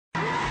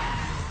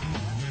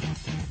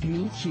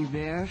Meet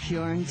Hubert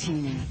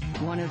Fiorentini,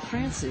 one of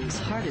France's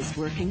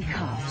hardest-working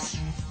cops.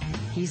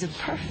 He's a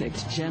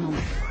perfect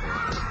gentleman.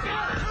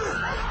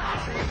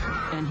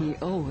 And he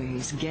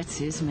always gets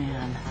his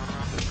man.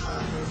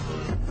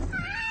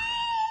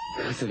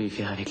 Vous savez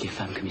faire avec les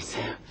femmes,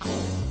 commissaire.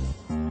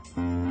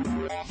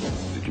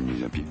 C'est une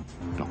mise à pied.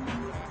 Non,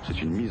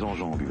 c'est une mise en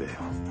jambe,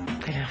 Hubert.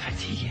 T'as l'air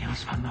fatigué en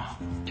ce moment.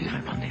 Tu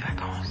devrais prendre des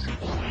vacances.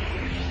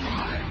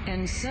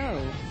 And so,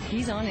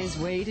 he's on his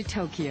way to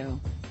Tokyo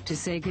to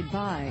say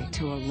goodbye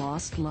to a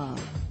lost love.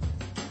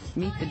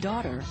 Meet the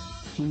daughter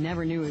he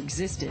never knew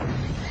existed.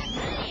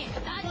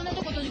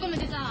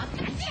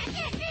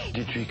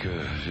 Dites-lui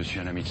que je suis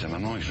un ami de sa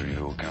maman et que je lui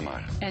veux aucun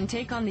mal. And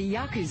take on the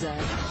Yakuza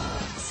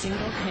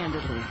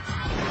single-handedly.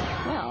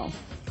 Well,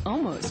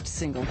 almost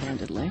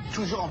single-handedly.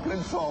 Toujours en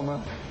pleine forme,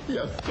 hein. Il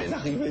a à peine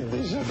arrivé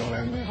déjà dans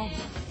la merde.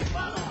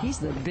 He's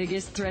the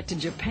biggest threat to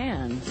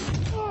Japan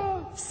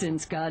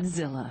since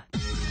Godzilla.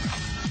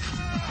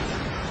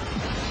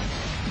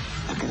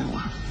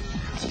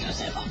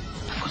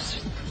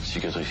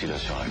 Cicatrice là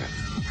sur la gueule.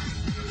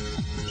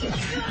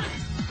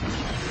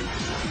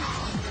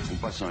 On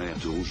passe en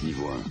alerte rouge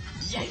niveau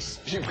 1.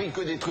 Yes! J'ai pris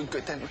que des trucs que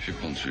t'aimes. Je vais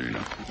prendre celui-là.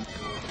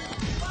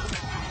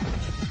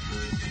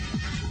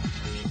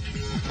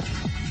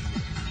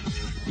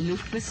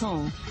 Luc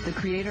Besson, the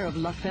creator of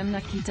La Femme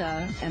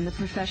Nikita and The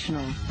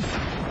Professional,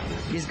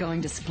 is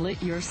going to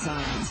split your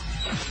sides.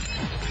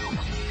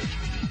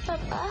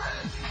 Papa.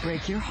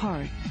 Break your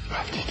heart.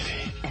 Ma petite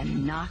fille.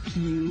 And knock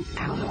you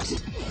out.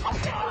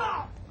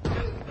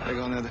 La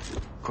grenade.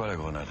 Quoi la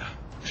grenade?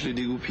 Je l'ai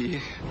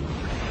dégoupillée.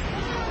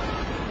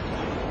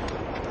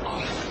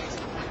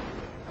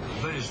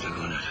 Baisse la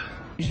grenade.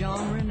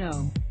 Jean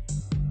Reno,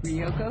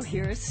 Ryoko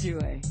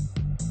Hirosue,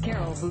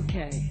 Carole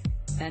Bouquet,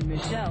 and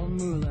Michel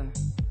Muller.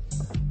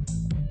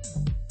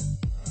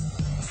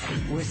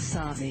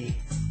 Wasabi.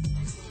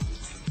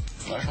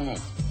 Vachement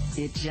bon.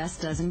 It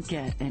just doesn't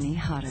get any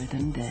hotter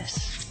than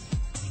this.